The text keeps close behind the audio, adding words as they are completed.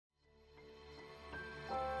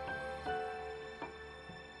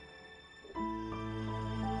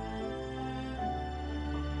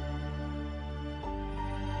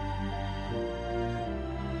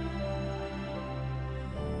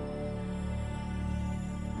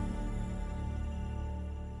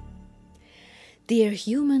Dear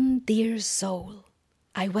human, dear soul,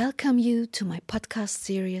 I welcome you to my podcast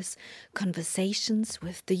series, Conversations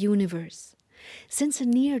with the Universe. Since a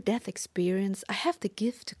near-death experience, I have the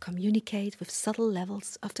gift to communicate with subtle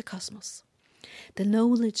levels of the cosmos. The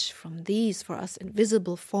knowledge from these for us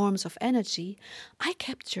invisible forms of energy I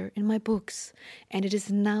capture in my books, and it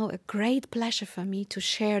is now a great pleasure for me to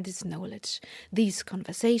share this knowledge, these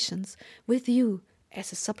conversations, with you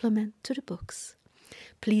as a supplement to the books.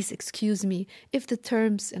 Please excuse me if the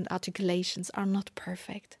terms and articulations are not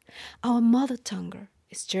perfect. Our mother tongue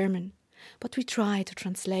is German, but we try to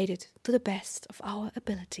translate it to the best of our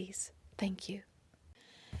abilities. Thank you.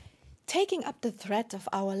 Taking up the thread of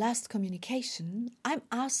our last communication, I'm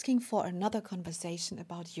asking for another conversation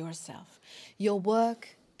about yourself, your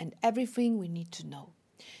work, and everything we need to know.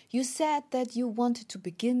 You said that you wanted to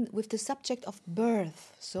begin with the subject of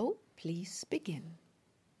birth, so please begin.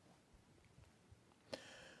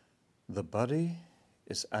 The body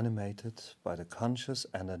is animated by the conscious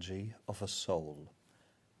energy of a soul,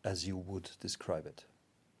 as you would describe it.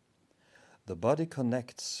 The body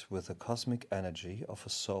connects with the cosmic energy of a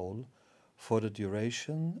soul for the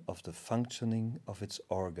duration of the functioning of its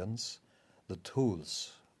organs, the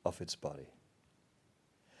tools of its body.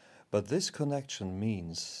 But this connection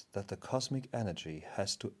means that the cosmic energy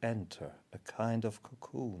has to enter a kind of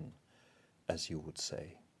cocoon, as you would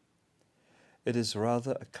say. It is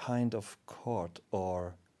rather a kind of cord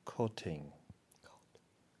or coating.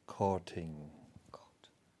 Coating.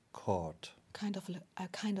 Cord. A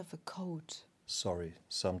kind of a coat. Sorry,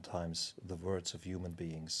 sometimes the words of human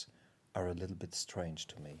beings are a little bit strange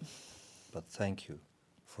to me, but thank you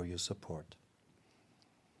for your support.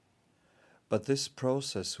 But this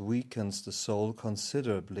process weakens the soul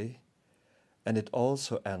considerably, and it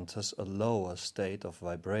also enters a lower state of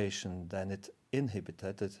vibration than it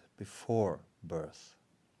inhibited it before birth.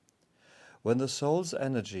 When the soul's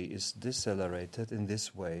energy is decelerated in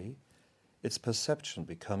this way, its perception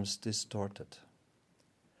becomes distorted.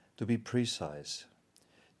 To be precise,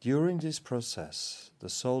 during this process, the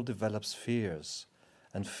soul develops fears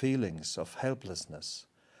and feelings of helplessness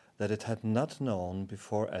that it had not known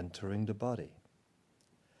before entering the body.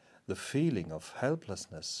 The feeling of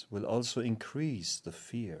helplessness will also increase the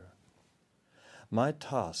fear. My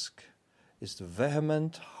task is the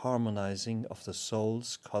vehement harmonizing of the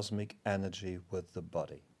soul's cosmic energy with the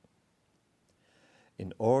body.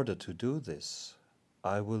 In order to do this,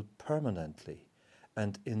 I will permanently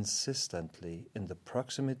and insistently in the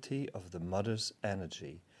proximity of the mother's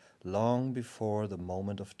energy long before the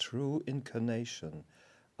moment of true incarnation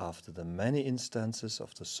after the many instances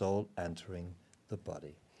of the soul entering the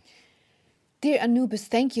body. Dear Anubis,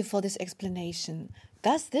 thank you for this explanation.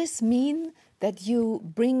 Does this mean that you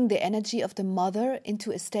bring the energy of the mother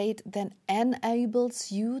into a state that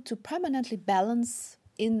enables you to permanently balance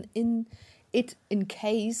in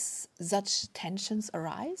case such tensions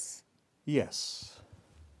arise? Yes.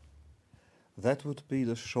 That would be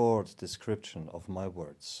the short description of my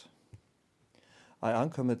words. I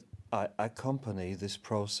accompany this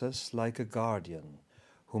process like a guardian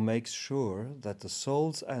who makes sure that the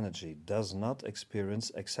soul's energy does not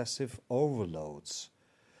experience excessive overloads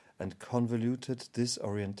and convoluted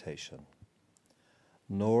disorientation,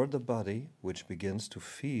 nor the body, which begins to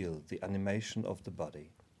feel the animation of the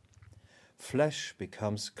body. Flesh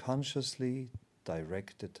becomes consciously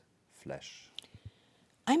directed flesh.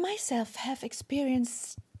 I myself have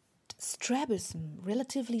experienced strabism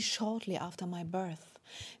relatively shortly after my birth.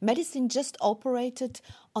 Medicine just operated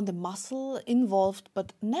on the muscle involved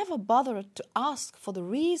but never bothered to ask for the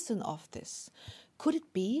reason of this. Could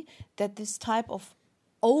it be that this type of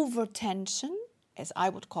overtension, as I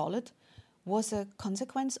would call it, was a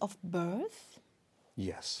consequence of birth?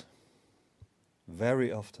 Yes,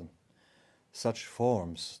 very often. Such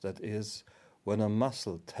forms, that is, when a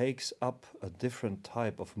muscle takes up a different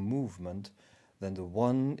type of movement than the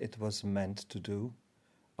one it was meant to do,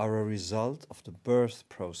 are a result of the birth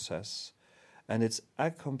process and its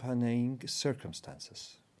accompanying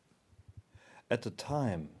circumstances. At the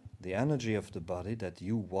time, the energy of the body that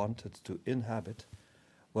you wanted to inhabit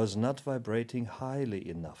was not vibrating highly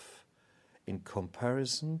enough in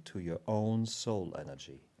comparison to your own soul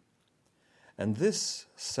energy. And this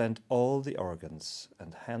sent all the organs,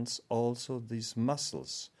 and hence also these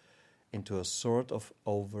muscles, into a sort of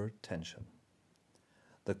over-tension.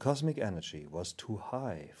 The cosmic energy was too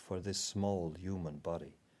high for this small human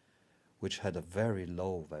body, which had a very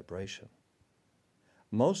low vibration.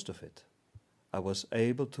 Most of it I was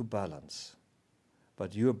able to balance,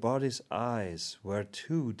 but your body's eyes were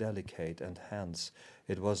too delicate and hence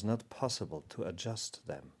it was not possible to adjust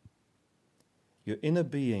them. Your inner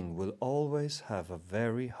being will always have a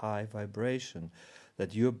very high vibration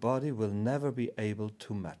that your body will never be able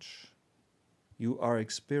to match. You are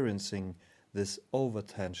experiencing this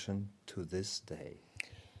overtension to this day.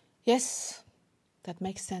 Yes, that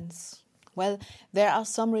makes sense. Well, there are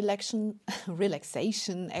some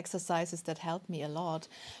relaxation exercises that help me a lot,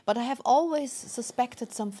 but I have always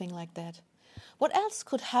suspected something like that. What else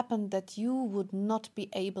could happen that you would not be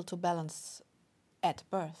able to balance at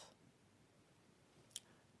birth?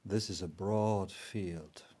 This is a broad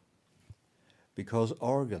field, because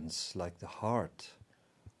organs like the heart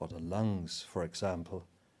or the lungs, for example,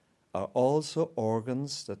 are also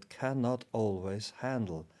organs that cannot always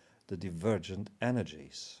handle the divergent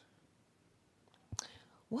energies.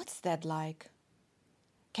 What's that like?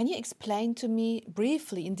 Can you explain to me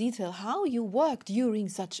briefly in detail how you work during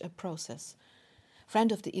such a process?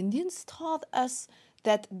 Friend of the Indians taught us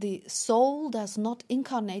that the soul does not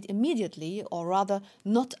incarnate immediately, or rather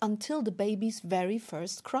not until the baby's very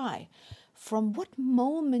first cry. From what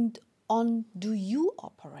moment on do you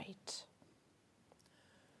operate?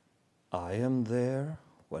 I am there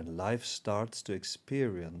when life starts to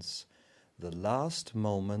experience the last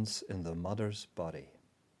moments in the mother's body.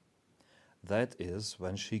 That is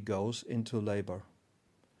when she goes into labor.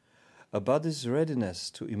 A body's readiness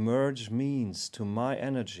to emerge means to my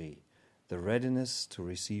energy the readiness to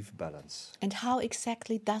receive balance. And how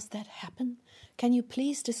exactly does that happen? Can you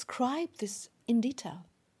please describe this in detail?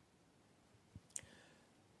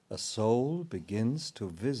 A soul begins to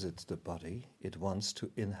visit the body it wants to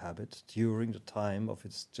inhabit during the time of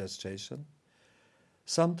its gestation,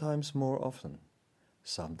 sometimes more often,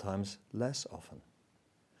 sometimes less often.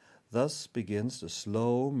 Thus begins the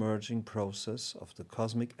slow merging process of the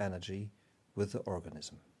cosmic energy with the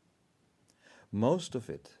organism. Most of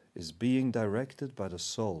it is being directed by the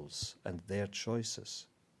souls and their choices.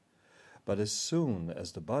 But as soon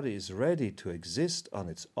as the body is ready to exist on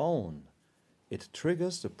its own, it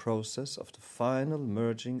triggers the process of the final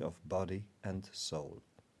merging of body and soul.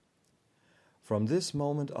 From this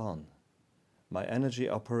moment on, my energy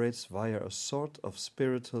operates via a sort of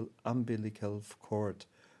spiritual umbilical cord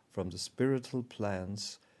from the spiritual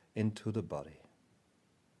plans into the body.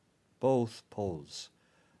 Both poles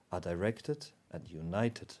are directed and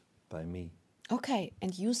united by me. Okay,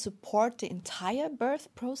 and you support the entire birth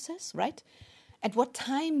process, right? At what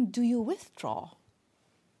time do you withdraw?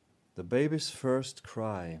 The baby's first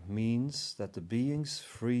cry means that the being's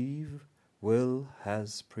free will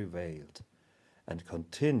has prevailed and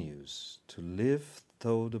continues to live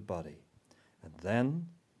through the body, and then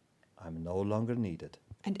I'm no longer needed.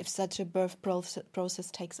 And if such a birth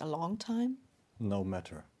process takes a long time? No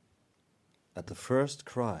matter. At the first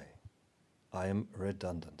cry, I am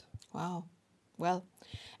redundant. Wow. Well,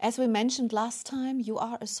 as we mentioned last time, you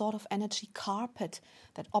are a sort of energy carpet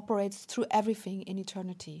that operates through everything in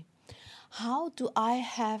eternity. How do I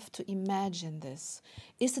have to imagine this?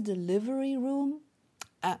 Is the delivery room,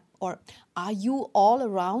 or are you all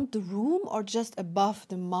around the room or just above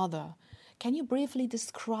the mother? Can you briefly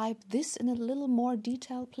describe this in a little more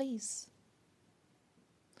detail, please?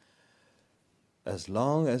 As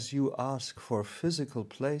long as you ask for physical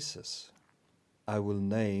places, I will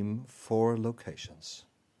name 4 locations.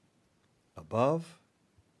 Above,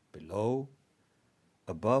 below,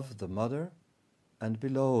 above the mother and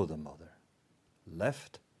below the mother,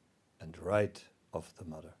 left and right of the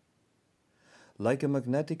mother. Like a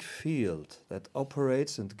magnetic field that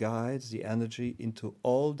operates and guides the energy into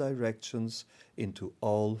all directions, into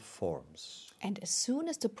all forms. And as soon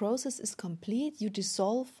as the process is complete, you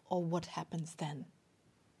dissolve, or what happens then?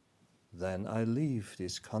 Then I leave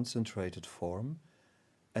this concentrated form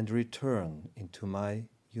and return into my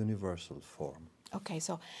universal form. Okay,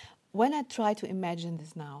 so when I try to imagine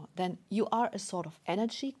this now, then you are a sort of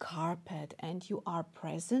energy carpet and you are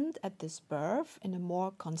present at this birth in a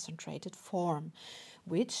more concentrated form,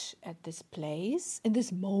 which at this place, in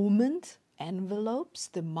this moment, envelopes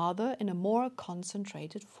the mother in a more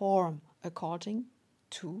concentrated form according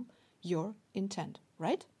to your intent,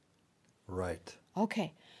 right? Right.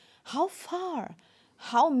 Okay. How far?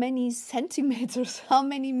 How many centimeters? How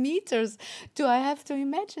many meters do I have to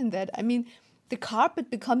imagine that? I mean, the carpet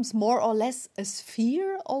becomes more or less a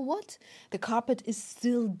sphere, or what? The carpet is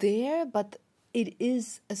still there, but it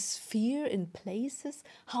is a sphere in places.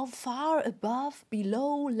 How far above,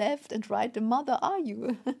 below, left and right the mother are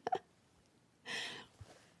you?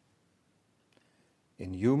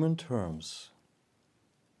 In human terms,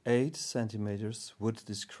 8 centimeters would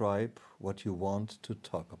describe what you want to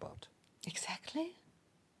talk about. Exactly?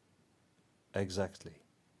 Exactly.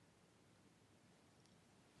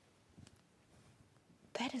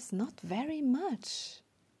 that is not very much.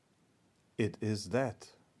 It is that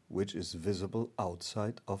which is visible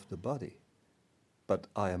outside of the body, but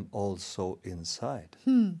I am also inside.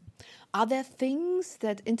 Are there things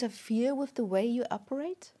that interfere with the way you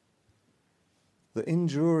operate? The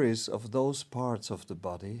injuries of those parts of the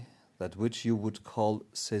body, that which you would call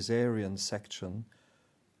caesarean section,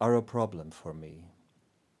 are a problem for me,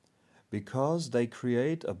 because they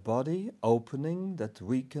create a body opening that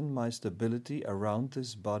weaken my stability around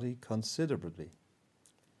this body considerably,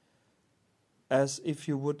 as if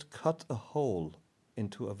you would cut a hole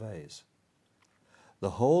into a vase.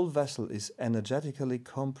 The whole vessel is energetically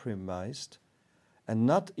compromised, and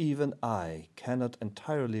not even I cannot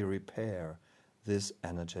entirely repair this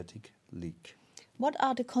energetic leak. What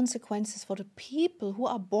are the consequences for the people who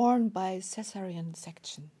are born by cesarean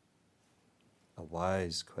section? A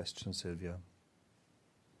wise question, Sylvia.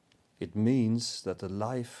 It means that the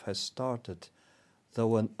life has started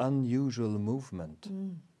through an unusual movement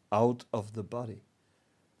out of the body,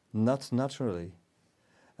 not naturally,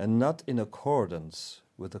 and not in accordance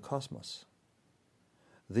with the cosmos.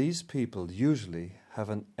 These people usually have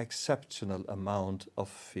an exceptional amount of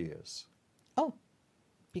fears. Oh,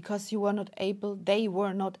 because they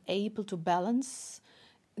were not able to balance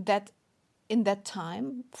that in that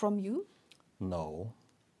time from you? No,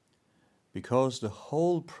 because the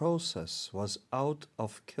whole process was out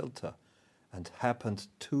of kilter and happened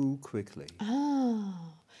too quickly.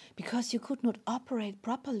 Because you could not operate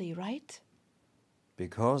properly, right?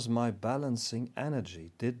 Because my balancing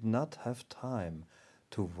energy did not have time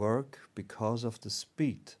to work because of the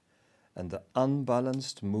speed and the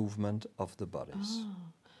unbalanced movement of the bodies.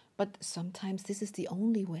 But sometimes this is the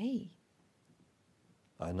only way.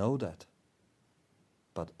 I know that,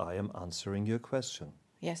 but I am answering your question.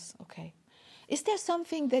 Yes, okay. Is there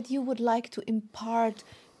something that you would like to impart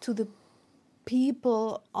to the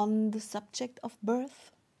people on the subject of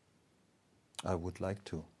birth? I would like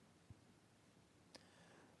to.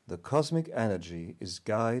 The cosmic energy is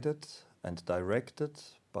guided and directed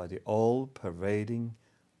by the all-pervading,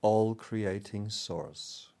 all-creating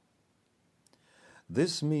source.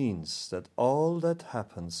 This means that all that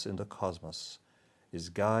happens in the cosmos is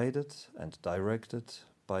guided and directed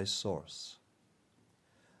by source.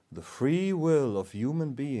 The free will of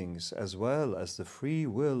human beings, as well as the free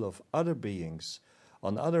will of other beings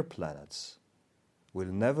on other planets,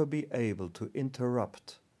 will never be able to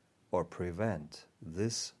interrupt or prevent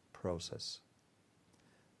this process.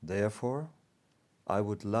 Therefore, I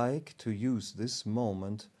would like to use this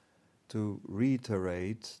moment to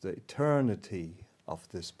reiterate the eternity of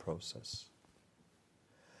this process.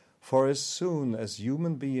 For as soon as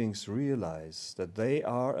human beings realize that they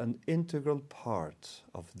are an integral part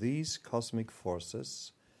of these cosmic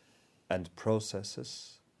forces and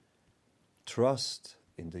processes, trust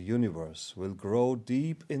in the universe will grow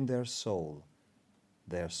deep in their soul,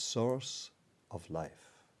 their source of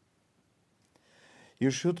life.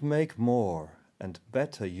 You should make more and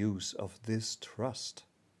better use of this trust.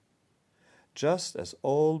 Just as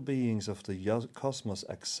all beings of the cosmos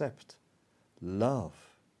accept, love,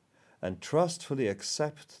 and trustfully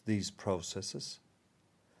accept these processes,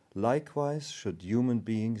 likewise should human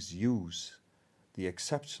beings use the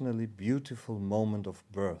exceptionally beautiful moment of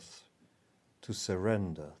birth to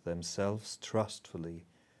surrender themselves trustfully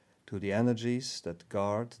to the energies that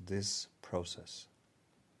guard this process.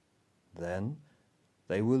 Then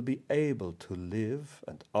they will be able to live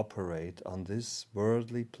and operate on this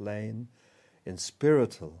worldly plane in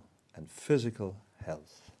spiritual and physical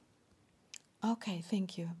health. Okay,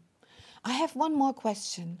 thank you. I have one more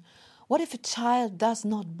question. What if a child does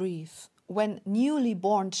not breathe? When newly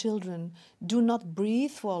born children do not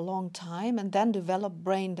breathe for a long time and then develop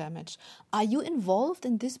brain damage, are you involved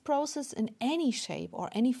in this process in any shape or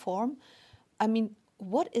any form? I mean,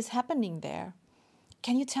 what is happening there?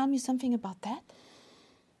 Can you tell me something about that?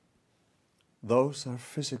 Those are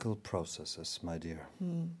physical processes, my dear.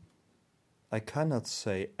 I cannot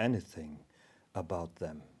say anything about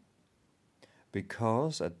them,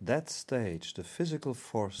 because at that stage the physical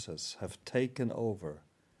forces have taken over,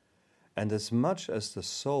 and as much as the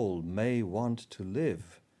soul may want to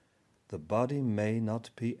live, the body may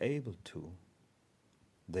not be able to.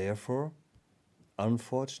 Therefore,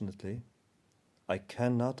 unfortunately, I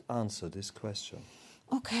cannot answer this question.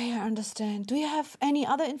 Okay, I understand. Do you have any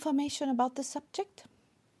other information about the subject?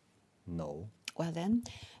 No. Well then,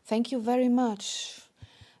 thank you very much.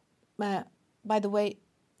 By the way,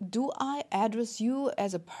 do I address you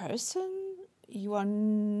as a person? You are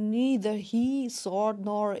neither he, sword,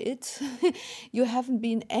 nor it. You haven't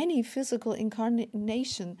been any physical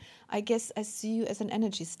incarnation. I guess I see you as an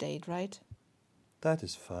energy state, right? That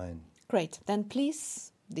is fine. Great. Then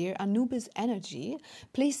please, dear Anubis energy,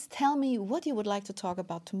 please tell me what you would like to talk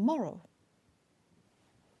about tomorrow.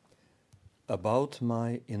 About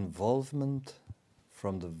my involvement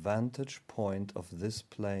from the vantage point of this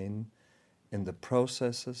plane in the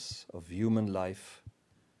processes of human life,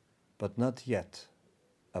 but not yet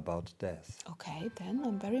about death. Okay, then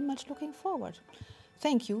I'm very much looking forward.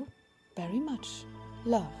 Thank you very much.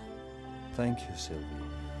 Love. Thank you, Sylvie.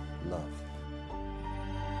 Love.